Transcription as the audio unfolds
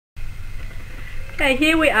Okay,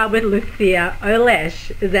 here we are with Lucia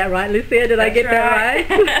Oles. Is that right, Lucia? Did I get that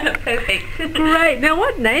right? Perfect. Great. Now,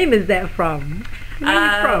 what name is that from? Where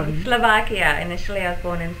are you from? Slovakia. Initially, I was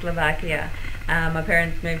born in Slovakia. My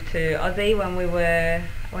parents moved to Aussie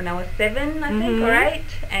when I was 7, I think, or 8,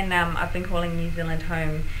 and I've been calling New Zealand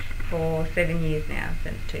home for 7 years now,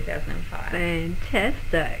 since 2005.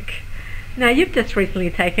 Fantastic. Now, you've just recently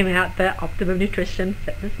taken out the Optimum Nutrition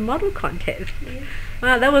Fitness Model Contest. Yes.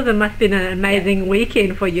 Wow, that must have been an amazing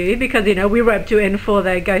weekend for you, because, we roped you in for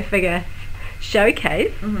the Go Figure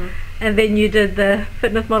showcase, and then you did the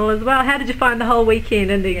fitness model as well. How did you find the whole weekend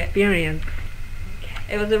and the experience?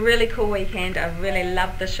 It was a really cool weekend. I really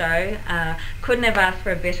loved the show. Couldn't have asked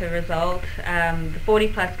for a better result. The 40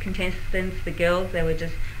 plus contestants, the girls, they were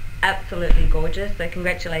just absolutely gorgeous, so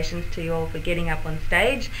congratulations to you all for getting up on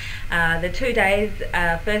stage. The 2 days,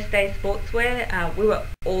 first day sportswear, we were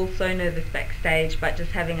all so nervous backstage, but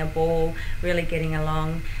just having a ball, really getting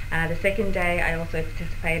along. The second day I also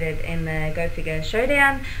participated in the Go Figure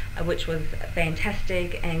Showdown, which was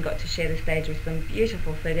fantastic, and got to share the stage with some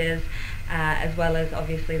beautiful figures, as well as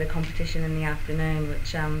obviously the competition in the afternoon, which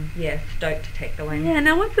stoked to take the win. Yeah,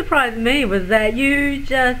 now what surprised me was that you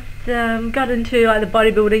just got into the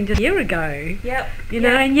bodybuilding just a year ago. Yep.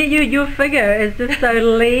 And yet your figure is just so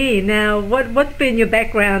lean. Now, what's been your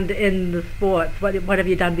background in the sports? What have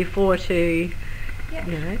you done before to?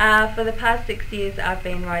 For the past 6 years, I've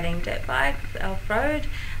been riding dirt bikes off-road.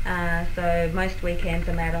 So most weekends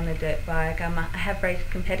I'm out on the dirt bike. I have raced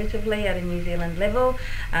competitively at a New Zealand level.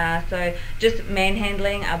 So just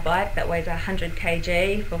manhandling a bike that weighs 100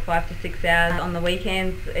 kg for 5 to 6 hours on the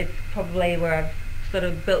weekends, it's probably where I've sort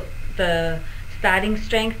of built the starting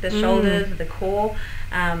strength, the shoulders, the core.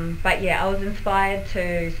 But yeah, I was inspired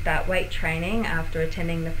to start weight training after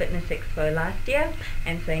attending the Fitness Expo last year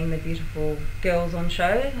and seeing the beautiful girls on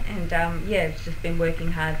show, and it's just been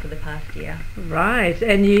working hard for the past year. Right,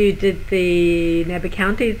 and you did the Nabba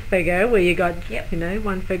Counties figure where you got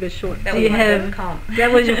one figure short. That was my first comp.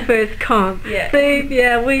 That was your first comp. Yeah. See,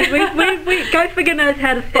 we Go Figure knows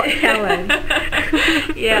how to spot talent.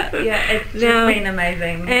 It's just been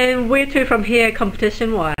amazing. And where to from here,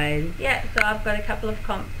 competition wise? Yeah, so I've got a couple of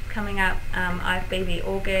comps coming up. IFBB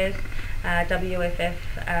August, WFF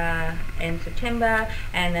in September,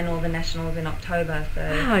 and then all the nationals in October.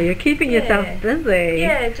 So you're keeping yourself busy.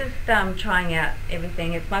 Yeah, just trying out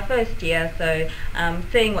everything. It's my first year, so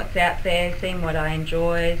seeing what's out there, seeing what I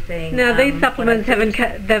enjoy, seeing. Now these supplements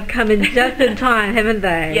they've come in just in time, haven't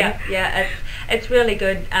they? Yeah, it's really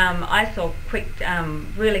good. I saw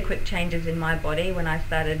really quick changes in my body when I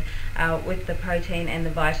started with the protein and the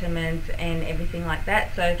vitamins and everything like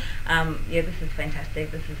that. So this is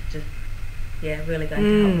fantastic. This is just really going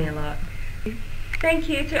to help me a lot. Thank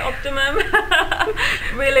you to Optimum.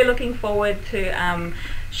 Really looking forward to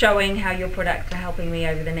showing how your products are helping me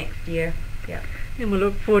over the next year. Yeah. And we'll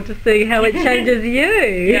look forward to seeing how it changes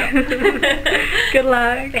you. Good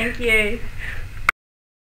luck. Thank you.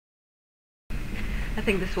 I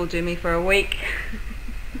think this will do me for a week.